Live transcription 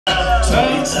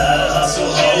TonyTy,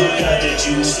 hustle hard, who got the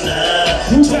juice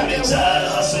now? TonyTy,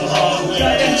 hustle hard, who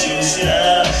got the juice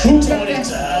now?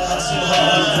 TonyTy, hustle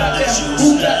hard, who got the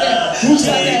juice now?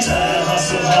 TonyTy,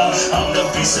 hustle hard, I'm the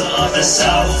piece of the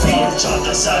South from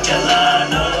Charlotte, South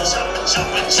Carolina.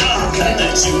 Got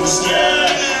the juice now.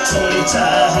 TonyTy,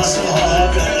 hustle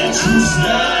hard, got the juice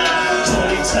now.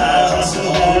 TonyTy,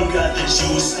 hustle hard, got the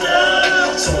juice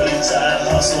now. TonyTy,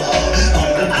 hustle hard,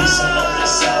 I'm the piece of the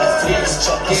South from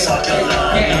Charlotte, South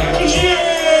Carolina.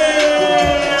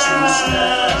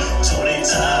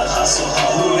 TonyTy, hustle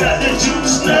hard, who got the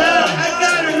juice now? I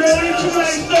got it, rolling to my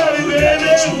story, man.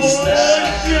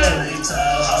 TonyTy,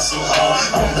 hustle hard,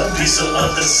 I'm the piece of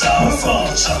the South from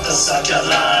Charlotte, South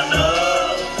Carolina.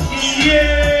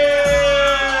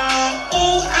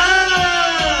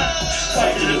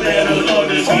 Fight to the battle of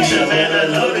the future, man, I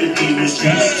love the demon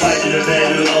street. Fight to the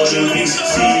battle of the beast,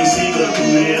 see, go do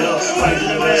it up. Fight to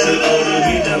the battle of the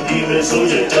beat, the demon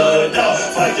soldier dug out.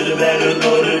 Fight to the battle of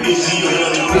the beast, see, you know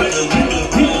the battle with the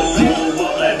people.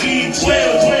 Walk like B12.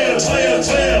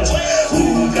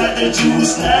 Who got the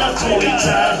juice now?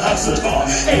 TonyTy, hustle hard.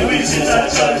 Ever since I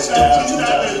touched down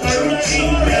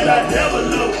 2013, man, I never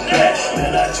looked back.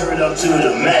 Man, I turned up to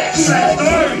the max. Back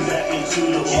into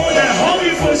the one. That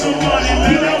homie for some money,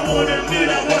 man. I want to admit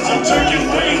I want some turkey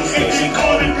wings. And she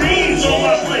called it greens on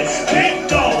my plate. Big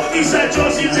dog, Eastside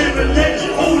Josie, living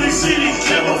legend. Holy city,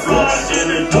 camouflage in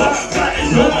the dark.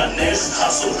 Plotting on my nest.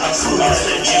 Hustle, got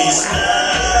the juice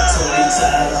now.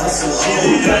 TonyTy, hustle hard.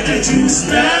 Who got the juice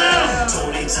now?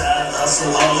 TonyTy,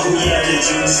 hustle hard. Who got the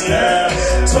juice now?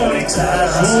 TonyTy,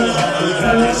 hustle hard. Who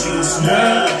got the juice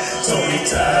now?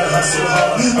 TonyTy, hustle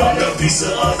hard. I'm the piece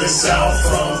of the South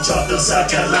from Charlotte, South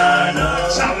Carolina.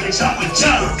 Chop it, chop. Who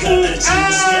got the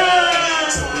juice now?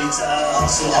 TonyTy,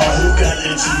 hustle hard. Who got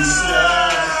the juice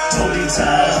now?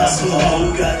 TonyTy, hustle hard.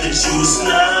 Who got the juice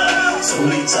now?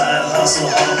 TonyTy, hustle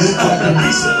hard. I'm the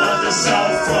piece of the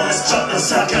South from Charlotte,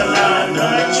 South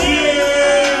Carolina. Who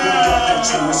got the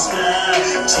juice now?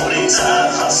 TonyTy,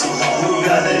 hustle hard. Who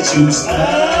got the juice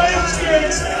now?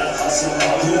 TonyTy, hustle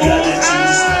hard. Who got the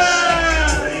juice now?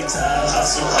 TonyTy,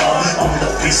 hustle hard. I'm the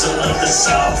piece of the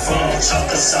South from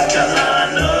Charlotte, South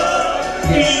Carolina.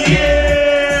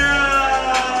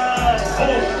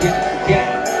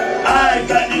 I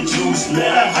got the juice, man.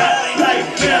 I hot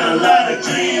like Carolina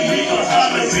Green. We gon'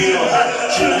 holler, feel hot.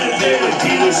 Should've been a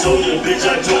demon soldier, bitch.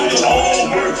 I told you all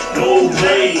work, no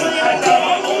play. I got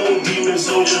my own demon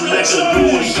soldier, like a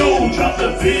do a show. Drop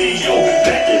the video,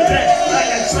 back to back,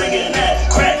 like I'm slinging that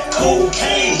crack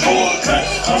cocaine. Pour a cut,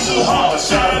 hustle hard.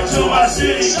 Shout out to my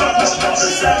city, drop the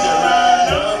South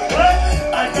Carolina. What?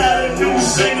 I got a new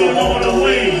single on the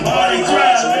way. Mardi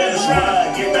Gras, let's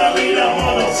ride. Get that leader,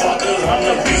 motherfucker. I'm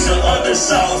the piece of the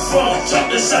South from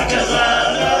Charlotte, South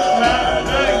Carolina.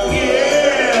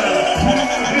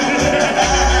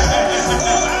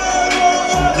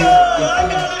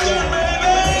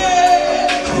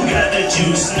 Who got the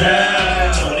juice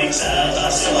now? TonyTy,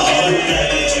 hustle hard. Who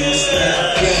got the juice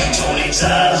now?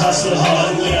 TonyTy, hustle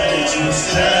hard. Who got the juice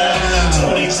now?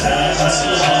 TonyTy,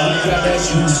 hustle hard. Who got the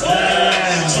juice now?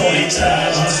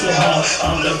 TonyTy, hustle hard.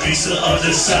 I'm the piece of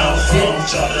the South from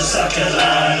Charlotte, South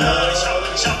Carolina.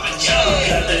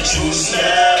 Got the juice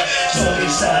now.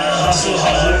 TonyTy, hustle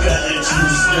hard. Got the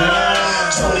juice now.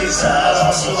 TonyTy,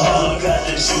 hustle hard. Got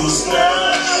the juice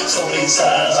now.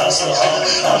 TonyTy, hustle hard.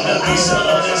 I'm the piece of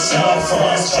the South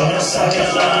from Charlotte, South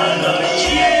Carolina.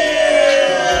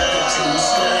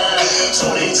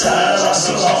 TonyTy,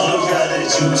 hustle hard. Got the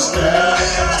juice now.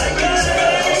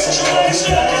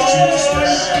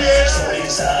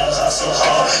 TonyTy, hustle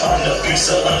hard. I'm the piece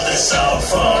of the South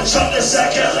from Charlotte,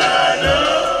 South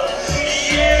Carolina.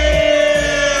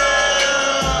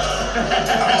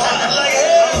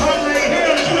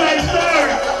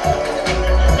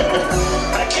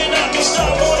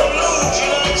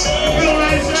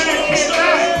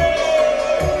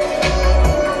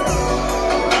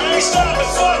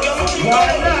 Why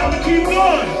not? I'm gonna keep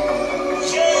going.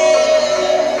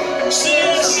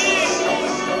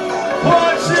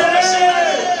 Watch it.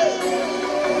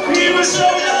 He was so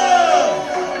young.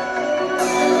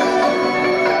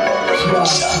 Chop,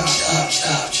 chop,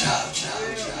 chop, chop, chop,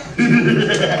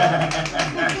 chop.